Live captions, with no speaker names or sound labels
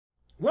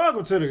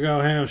Welcome to the Go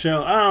Ham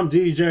Show. I'm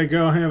DJ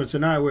Go Ham, and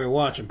tonight we're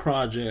watching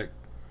Prxjek.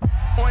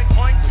 Oink,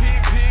 oink,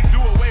 pig, pig, do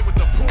away with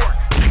the pork.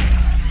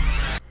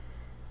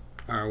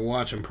 Alright,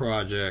 watching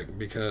Prxjek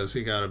because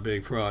he got a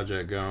big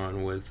project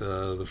going with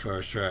the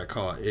first track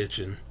called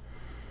Itchin.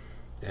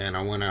 And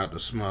I went out to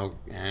smoke,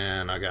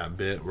 and I got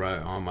bit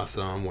right on my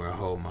thumb where I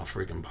hold my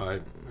freaking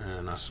pipe,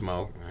 and I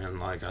smoked, and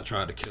like I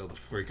tried to kill the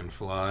freaking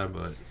fly,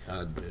 but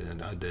I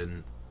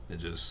didn't.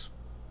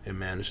 It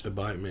managed to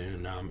bite me,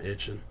 and now I'm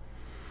itching.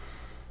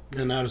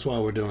 And that is why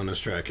we're doing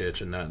this track,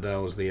 Itchin. That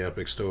was the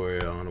epic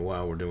story on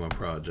why we're doing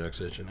Prxjek's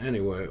Itchin.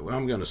 Anyway,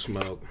 I'm gonna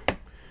smoke,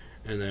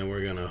 and then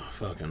we're gonna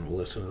fucking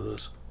listen to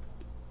this.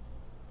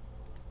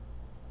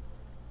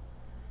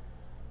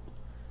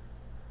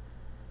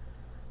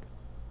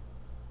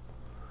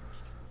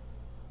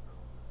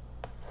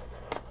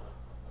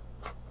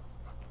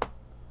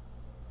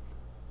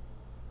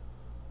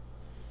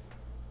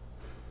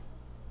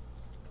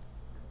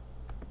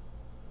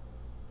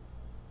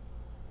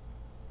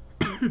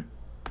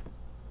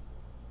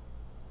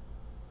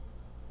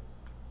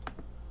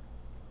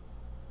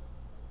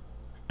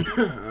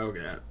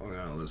 Okay, we're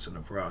gonna listen to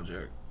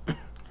Prxjek.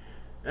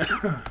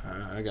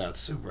 I got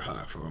super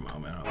high for a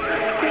moment. Okay,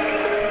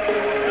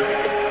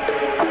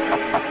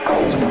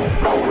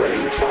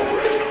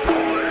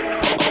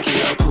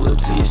 I pull up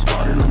to your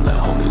spot and I'm like,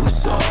 homie,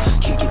 what's up?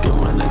 Kick it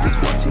going like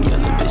this once and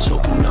yelling, bitch,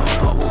 open up.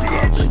 I woke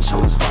up and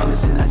chose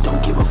violence and I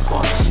don't give a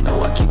fuck.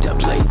 No, I keep that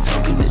blade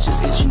tucking, it's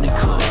just itching the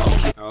cut.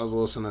 Okay. I was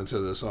listening to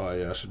this all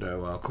yesterday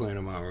while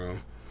cleaning my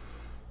room.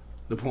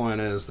 The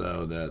point is,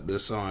 though, that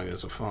this song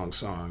is a funk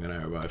song and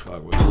everybody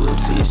fuck with it. Pull up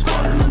to your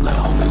spot and I'm like,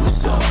 homie,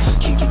 what's up?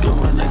 Kick it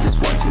going like this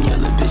once and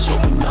yelling, bitch,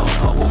 open up.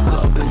 I woke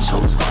up and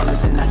chose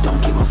violence and I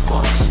don't give a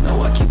fuck.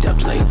 No, I keep that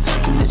blade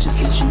tucking, it's just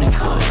itching the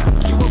cut.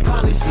 You will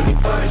probably see me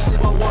burst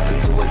if I walk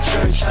into a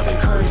church. I've been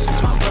cursed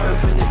since my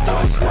birth in the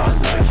dark's where I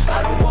learned.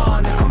 I don't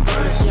wanna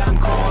converse, yeah, I'm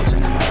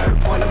causing them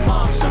hurt. Point them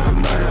off, serving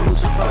murder,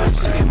 who's the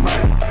first to get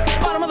murdered?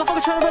 Bottom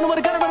motherfucker trying to run with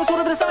a gun, run a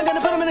sword, but it's not gonna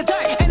put him in the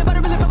dirt. Ain't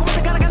nobody really fucking with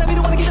the gun, I gotta be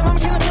the one to get him, I'm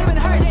killing him.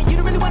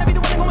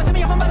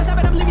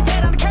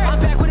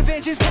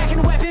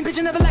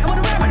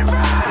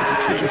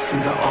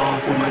 Finger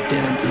off with my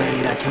damn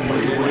blade. I can't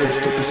wait to wear that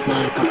stupid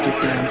smoke off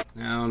your damn.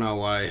 I don't know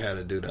why he had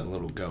to do that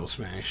little ghost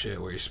man shit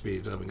where he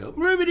speeds up and goes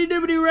ribbity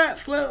dibbity rat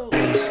flow.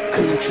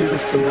 Could you trigger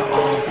finger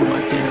off with my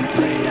damn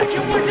blade? I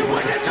can't wait to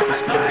wear that stupid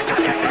smoke off your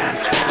damn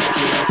face. I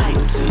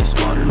pull up to your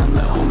spot and I'm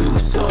like, homie,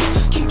 what's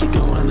up? Keep it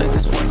going like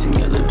this once and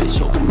yelling,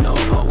 bitch, open up.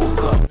 I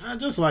woke up. I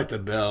just like the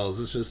bells.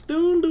 It's just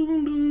doom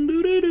doom doom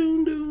doo doo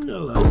doom doom.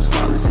 Those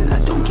violence and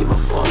I don't give a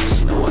fuck.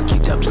 No, I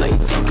keep that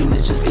blade tucking,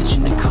 it's just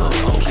itching the cut.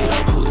 Okay,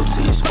 I pull up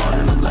to your spot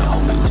and I'm like,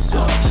 homie, what's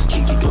up?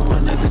 Keep it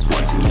going like this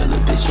once and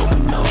yelling, bitch,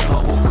 open up.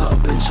 I woke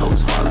up and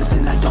chose violence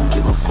and I don't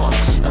give a fuck.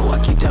 No, I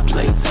keep that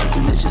blade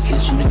tucking, it's just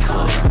itching the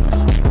cut.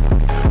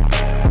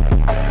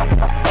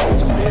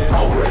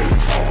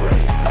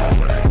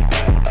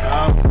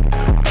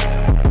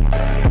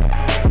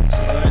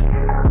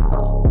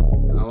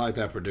 I like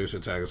that producer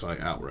tag. It's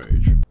like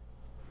outrage.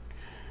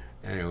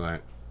 Anyway,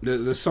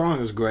 the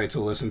song is great to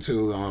listen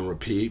to on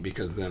repeat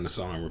because then the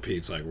song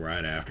repeats like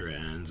right after it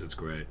ends. It's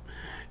great.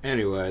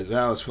 Anyway,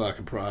 that was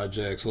fucking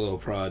Prxjek's little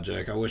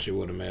Prxjek. I wish he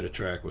would have made a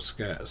track with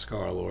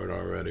Scarlord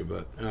already,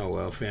 but oh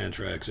well, fan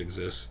tracks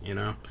exist, you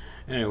know?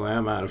 Anyway,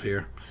 I'm out of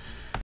here.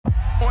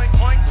 Oink,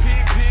 oink,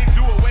 pig, pig,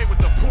 do away with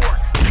the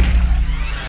pork.